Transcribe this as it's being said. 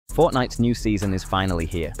Fortnite's new season is finally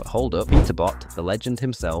here, but hold up, Peterbot, the legend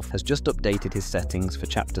himself, has just updated his settings for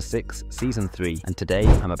Chapter 6, Season 3, and today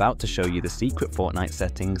I'm about to show you the secret Fortnite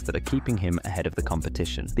settings that are keeping him ahead of the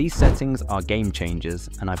competition. These settings are game changers,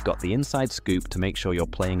 and I've got the inside scoop to make sure you're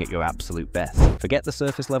playing at your absolute best. Forget the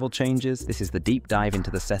surface level changes, this is the deep dive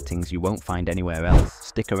into the settings you won't find anywhere else.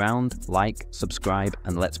 Stick around, like, subscribe,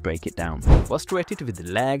 and let's break it down. Frustrated with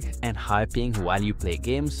lag and high ping while you play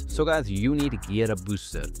games? So guys, you need Gear Up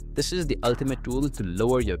Booster. This is the ultimate tool to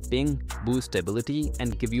lower your ping, boost stability,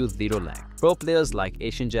 and give you zero lag. Pro players like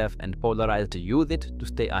Asian Jeff and Polarized use it to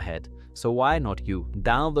stay ahead. So why not you?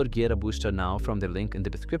 Download Gear Up Booster now from the link in the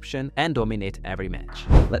description and dominate every match.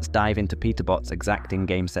 Let's dive into Peterbot's exact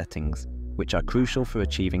in-game settings, which are crucial for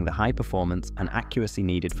achieving the high performance and accuracy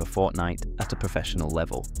needed for Fortnite at a professional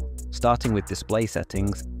level. Starting with display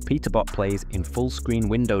settings, Peterbot plays in full screen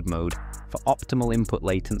windowed mode for optimal input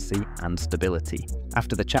latency and stability.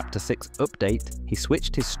 After the Chapter 6 update, he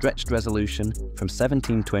switched his stretched resolution from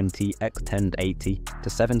 1720 x 1080 to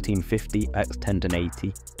 1750 x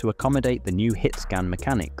 1080 to accommodate the new hit scan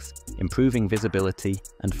mechanics, improving visibility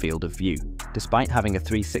and field of view. Despite having a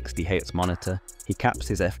 360 Hz monitor, he caps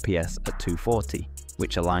his FPS at 240,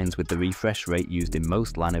 which aligns with the refresh rate used in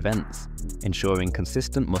most LAN events, ensuring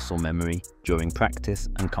consistent muscle memory during practice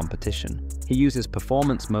and competition. He uses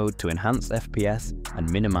performance mode to enhance FPS and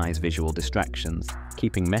minimize visual distractions,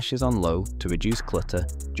 keeping meshes on low to reduce clutter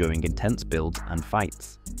during intense builds and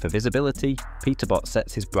fights. For visibility, Peterbot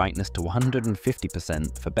sets his brightness to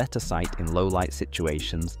 150% for better sight in low light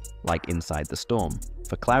situations like inside the storm.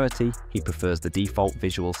 For clarity, he prefers the default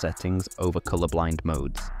visual settings over colorblind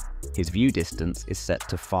modes. His view distance is set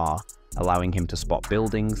to far, allowing him to spot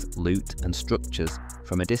buildings, loot, and structures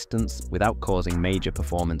from a distance without causing major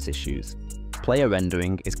performance issues. Player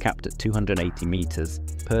rendering is capped at 280 meters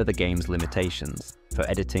per the game's limitations. For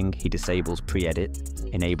editing, he disables pre-edit,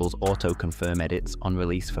 enables auto-confirm edits on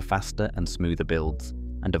release for faster and smoother builds,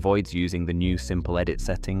 and avoids using the new simple edit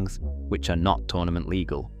settings, which are not tournament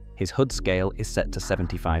legal. His HUD scale is set to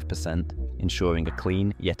 75%, ensuring a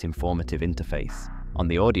clean yet informative interface. On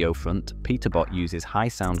the audio front, Peterbot uses high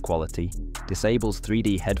sound quality, disables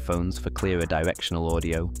 3D headphones for clearer directional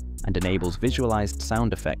audio, and enables visualized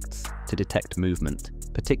sound effects to detect movement,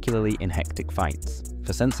 particularly in hectic fights.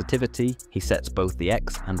 For sensitivity, he sets both the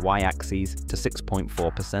X and Y axes to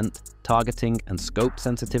 6.4%, targeting and scope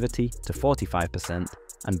sensitivity to 45%,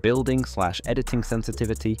 and building/editing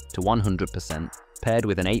sensitivity to 100%, paired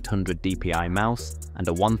with an 800 DPI mouse and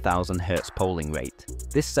a 1000 Hz polling rate.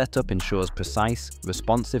 This setup ensures precise,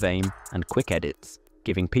 responsive aim and quick edits,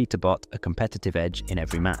 giving Peterbot a competitive edge in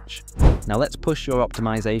every match. Now let's push your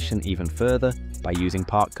optimization even further by using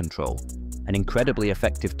Park Control, an incredibly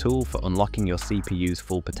effective tool for unlocking your CPU's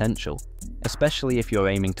full potential, especially if you're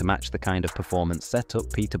aiming to match the kind of performance setup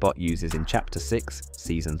Peterbot uses in Chapter 6,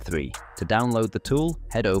 Season 3. To download the tool,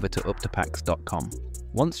 head over to uptopacks.com.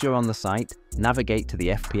 Once you're on the site, navigate to the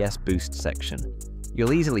FPS boost section.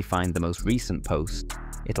 You'll easily find the most recent post.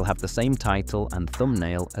 It'll have the same title and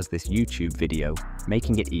thumbnail as this YouTube video,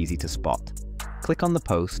 making it easy to spot. Click on the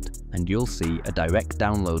post and you'll see a direct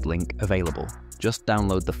download link available. Just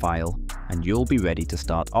download the file and you'll be ready to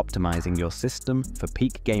start optimizing your system for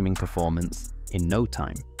peak gaming performance in no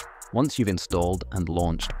time. Once you've installed and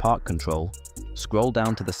launched Park Control, scroll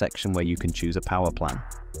down to the section where you can choose a power plan.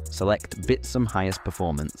 Select Bitsum Highest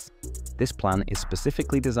Performance. This plan is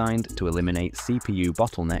specifically designed to eliminate CPU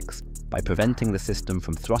bottlenecks by preventing the system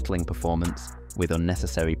from throttling performance with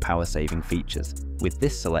unnecessary power-saving features. With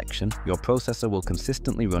this selection, your processor will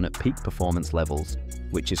consistently run at peak performance levels,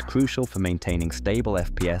 which is crucial for maintaining stable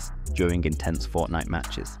FPS during intense Fortnite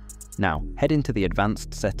matches. Now, head into the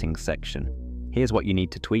Advanced Settings section. Here's what you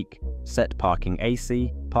need to tweak. Set parking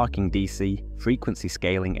AC, parking DC, frequency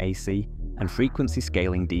scaling AC, and frequency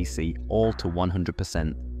scaling DC all to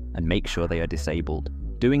 100%, and make sure they are disabled.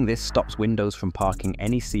 Doing this stops Windows from parking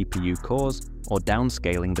any CPU cores or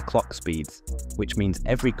downscaling the clock speeds, which means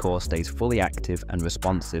every core stays fully active and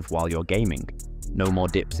responsive while you're gaming. No more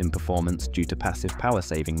dips in performance due to passive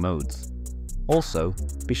power-saving modes. Also,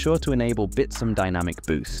 be sure to enable Bitsum Dynamic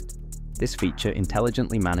Boost. This feature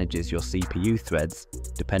intelligently manages your CPU threads,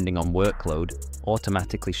 depending on workload,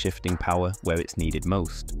 automatically shifting power where it's needed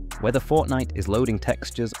most. Whether Fortnite is loading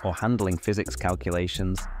textures or handling physics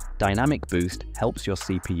calculations, Dynamic Boost helps your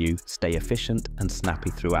CPU stay efficient and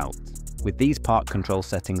snappy throughout. With these Park Control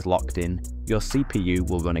settings locked in, your CPU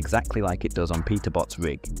will run exactly like it does on Peterbot's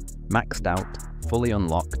rig, maxed out, fully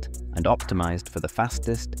unlocked, and optimized for the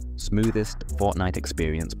fastest, smoothest Fortnite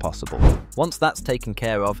experience possible. Once that's taken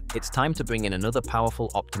care of, it's time to bring in another powerful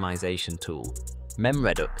optimization tool,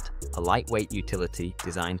 MemReduct, a lightweight utility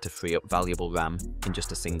designed to free up valuable RAM in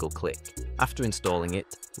just a single click. After installing it,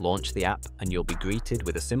 launch the app and you'll be greeted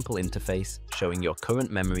with a simple interface showing your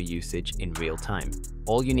current memory usage in real time.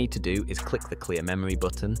 All you need to do is click the Clear Memory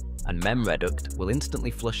button, and MemReduct will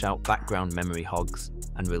instantly flush out background memory hogs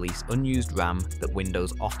and release unused RAM that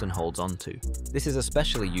Windows often holds onto. This is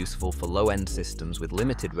especially useful for low-end systems with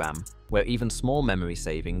limited RAM, where even small memory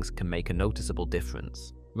savings can make a noticeable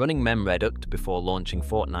difference. Running MemReduct before launching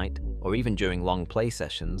Fortnite, or even during long play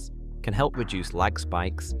sessions, can help reduce lag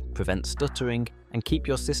spikes, prevent stuttering, and keep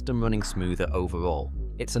your system running smoother overall.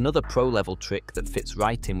 It's another pro-level trick that fits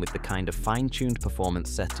right in with the kind of fine-tuned performance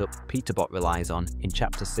setup Peterbot relies on in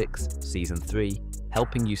Chapter 6, Season 3,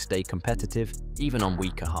 helping you stay competitive even on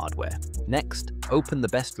weaker hardware. Next, open the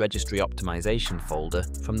Best Registry Optimization folder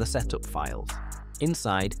from the setup files.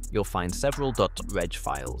 Inside, you'll find several .reg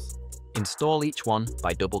files. Install each one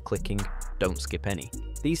by double-clicking, don't skip any.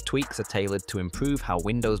 These tweaks are tailored to improve how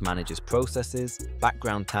Windows manages processes,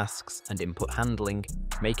 background tasks, and input handling,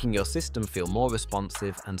 making your system feel more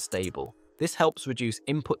responsive and stable. This helps reduce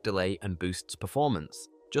input delay and boosts performance,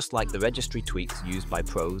 just like the registry tweaks used by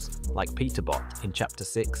pros like Peterbot in Chapter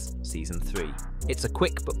 6, Season 3. It's a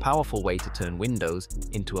quick but powerful way to turn Windows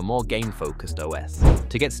into a more game-focused OS.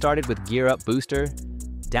 To get started with Gear Up Booster,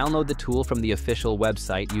 download the tool from the official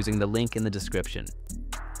website using the link in the description.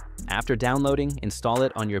 After downloading, install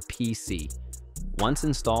it on your PC. Once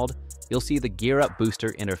installed, you'll see the Gear Up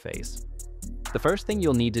Booster interface. The first thing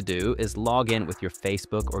you'll need to do is log in with your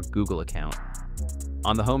Facebook or Google account.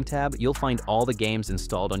 On the Home tab, you'll find all the games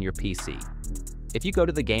installed on your PC. If you go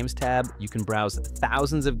to the Games tab, you can browse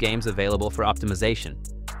thousands of games available for optimization.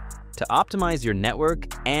 To optimize your network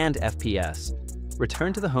and FPS,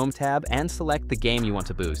 return to the Home tab and select the game you want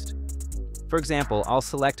to boost. For example, I'll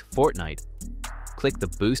select Fortnite. Click the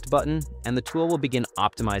Boost button, and the tool will begin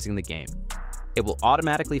optimizing the game. It will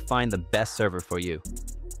automatically find the best server for you.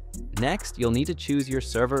 Next, you'll need to choose your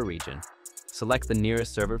server region. Select the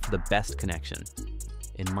nearest server for the best connection.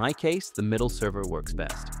 In my case, the middle server works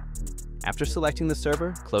best. After selecting the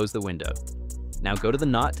server, close the window. Now go to the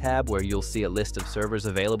Not tab where you'll see a list of servers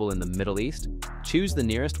available in the Middle East. Choose the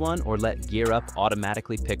nearest one or let Gear Up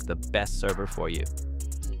automatically pick the best server for you.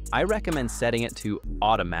 I recommend setting it to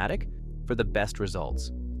Automatic for the best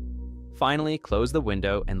results. Finally, close the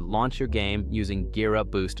window and launch your game using Gear Up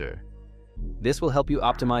Booster. This will help you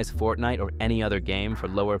optimize Fortnite or any other game for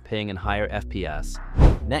lower ping and higher FPS.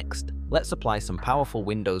 Next, let's apply some powerful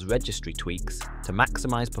Windows registry tweaks to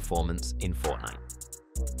maximize performance in Fortnite.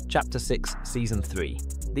 Chapter 6, Season 3.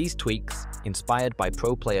 These tweaks, inspired by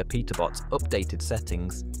pro player Peterbot's updated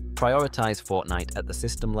settings, prioritize Fortnite at the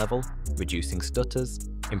system level, reducing stutters,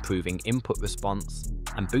 improving input response,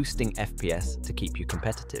 and boosting FPS to keep you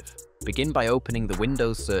competitive. Begin by opening the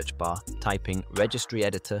Windows search bar, typing Registry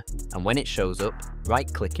Editor, and when it shows up,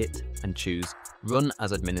 right-click it and choose Run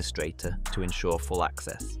as Administrator to ensure full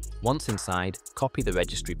access. Once inside, copy the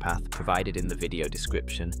registry path provided in the video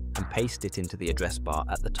description and paste it into the address bar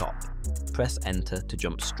at the top. Press Enter to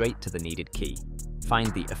jump straight to the needed key.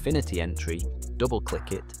 Find the Affinity entry,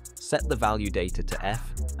 double-click it, set the value data to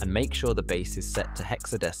F, and make sure the base is set to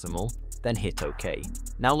hexadecimal, then hit OK.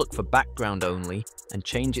 Now look for background only and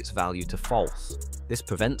change its value to false. This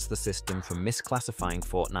prevents the system from misclassifying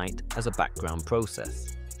Fortnite as a background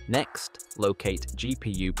process. Next, locate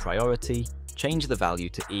GPU priority, change the value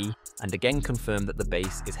to E, and again confirm that the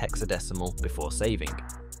base is hexadecimal before saving.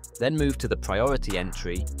 Then move to the priority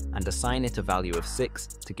entry and assign it a value of 6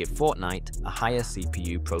 to give Fortnite a higher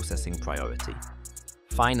CPU processing priority.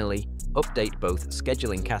 Finally, update both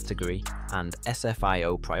scheduling category and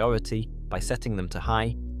SFIO priority by setting them to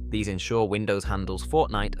high. These ensure Windows handles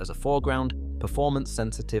Fortnite as a foreground,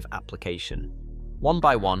 performance-sensitive application. One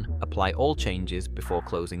by one, apply all changes before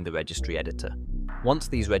closing the registry editor. Once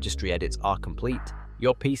these registry edits are complete,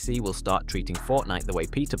 your PC will start treating Fortnite the way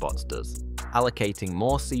Peterbot's does, allocating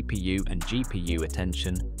more CPU and GPU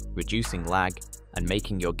attention, reducing lag, and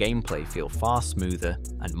making your gameplay feel far smoother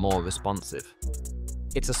and more responsive.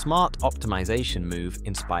 It's a smart optimization move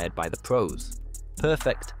inspired by the pros,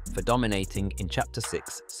 perfect for dominating in Chapter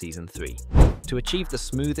 6, Season 3. To achieve the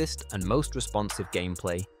smoothest and most responsive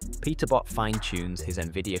gameplay, Peterbot fine-tunes his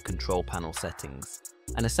NVIDIA control panel settings,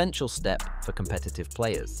 an essential step for competitive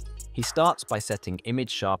players. He starts by setting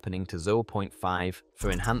image sharpening to 0.5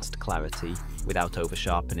 for enhanced clarity without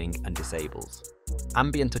over-sharpening, and disables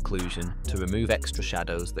ambient occlusion to remove extra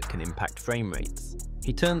shadows that can impact frame rates.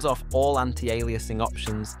 He turns off all anti-aliasing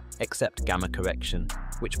options except gamma correction,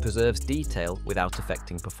 which preserves detail without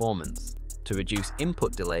affecting performance. To reduce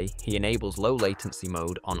input delay, he enables low latency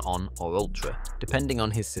mode on or ultra, depending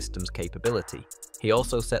on his system's capability. He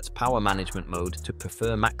also sets power management mode to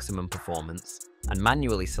prefer maximum performance, and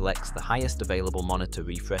manually selects the highest available monitor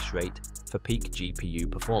refresh rate for peak GPU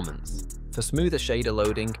performance. For smoother shader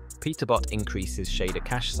loading, Peterbot increases shader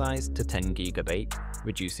cache size to 10 GB,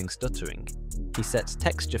 reducing stuttering. He sets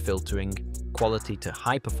texture filtering, quality to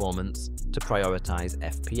high performance to prioritize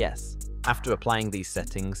FPS. After applying these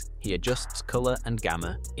settings, he adjusts color and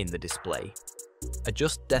gamma in the display.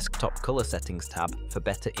 Adjust Desktop Color Settings tab for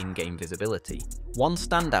better in-game visibility. One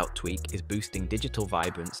standout tweak is boosting digital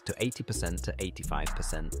vibrance to 80% to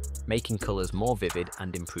 85%, making colors more vivid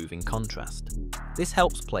and improving contrast. This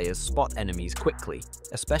helps players spot enemies quickly,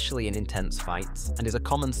 especially in intense fights, and is a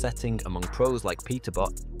common setting among pros like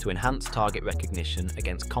Peterbot to enhance target recognition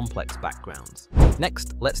against complex backgrounds.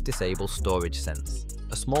 Next, let's disable Storage Sense,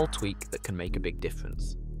 a small tweak that can make a big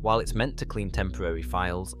difference. While it's meant to clean temporary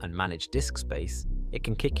files and manage disk space, it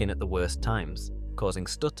can kick in at the worst times, causing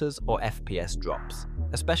stutters or FPS drops,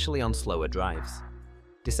 especially on slower drives.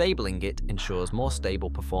 Disabling it ensures more stable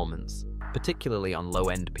performance, particularly on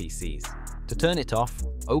low-end PCs. To turn it off,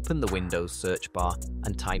 open the Windows search bar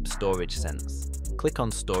and type Storage Sense. Click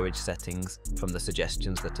on Storage Settings from the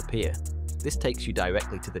suggestions that appear. This takes you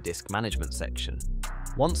directly to the Disk Management section.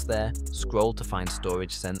 Once there, scroll to find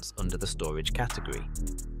Storage Sense under the Storage category.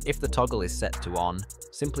 If the toggle is set to on,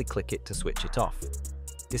 simply click it to switch it off.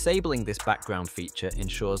 Disabling this background feature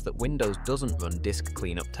ensures that Windows doesn't run disk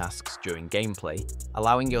cleanup tasks during gameplay,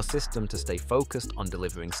 allowing your system to stay focused on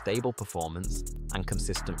delivering stable performance and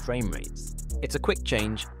consistent frame rates. It's a quick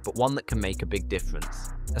change, but one that can make a big difference,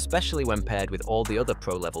 especially when paired with all the other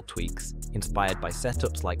pro-level tweaks inspired by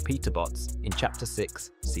setups like Peterbot's in Chapter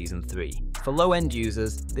 6, Season 3. For low-end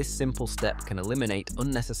users, this simple step can eliminate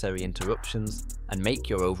unnecessary interruptions and make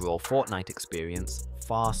your overall Fortnite experience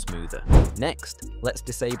far smoother. Next, let's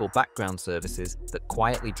disable background services that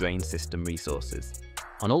quietly drain system resources.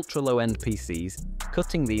 On ultra-low-end PCs,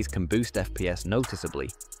 cutting these can boost FPS noticeably.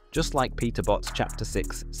 Just like Peterbot's Chapter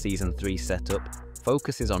 6 Season 3 setup,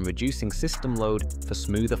 focuses on reducing system load for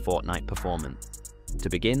smoother Fortnite performance. To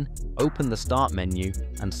begin, open the Start menu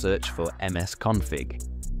and search for msconfig.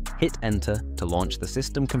 Hit Enter to launch the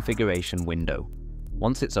System Configuration window.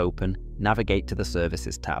 Once it's open, navigate to the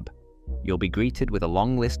Services tab. You'll be greeted with a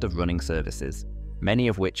long list of running services, many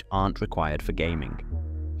of which aren't required for gaming.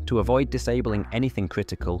 To avoid disabling anything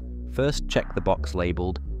critical, first check the box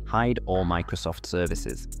labeled Hide All Microsoft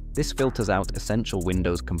Services. This filters out essential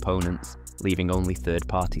Windows components, leaving only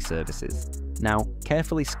third-party services. Now,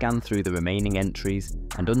 carefully scan through the remaining entries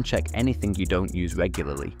and uncheck anything you don't use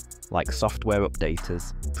regularly, like software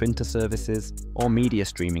updaters, printer services, or media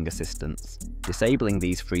streaming assistants. Disabling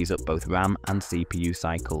these frees up both RAM and CPU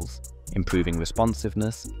cycles, improving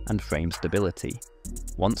responsiveness and frame stability.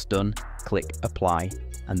 Once done, click Apply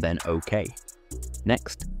and then OK.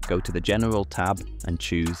 Next, go to the General tab and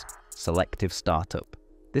choose Selective Startup.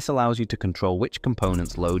 This allows you to control which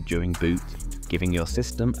components load during boot, giving your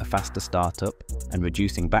system a faster startup and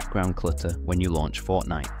reducing background clutter when you launch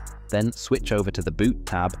Fortnite. Then switch over to the Boot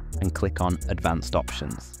tab and click on Advanced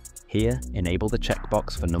Options. Here, enable the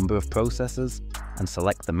checkbox for number of processors and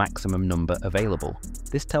select the maximum number available.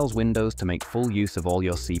 This tells Windows to make full use of all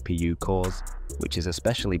your CPU cores, which is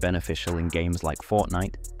especially beneficial in games like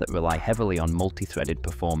Fortnite that rely heavily on multi-threaded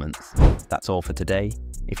performance. That's all for today.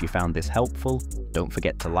 If you found this helpful, don't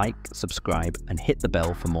forget to like, subscribe, and hit the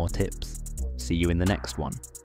bell for more tips. See you in the next one.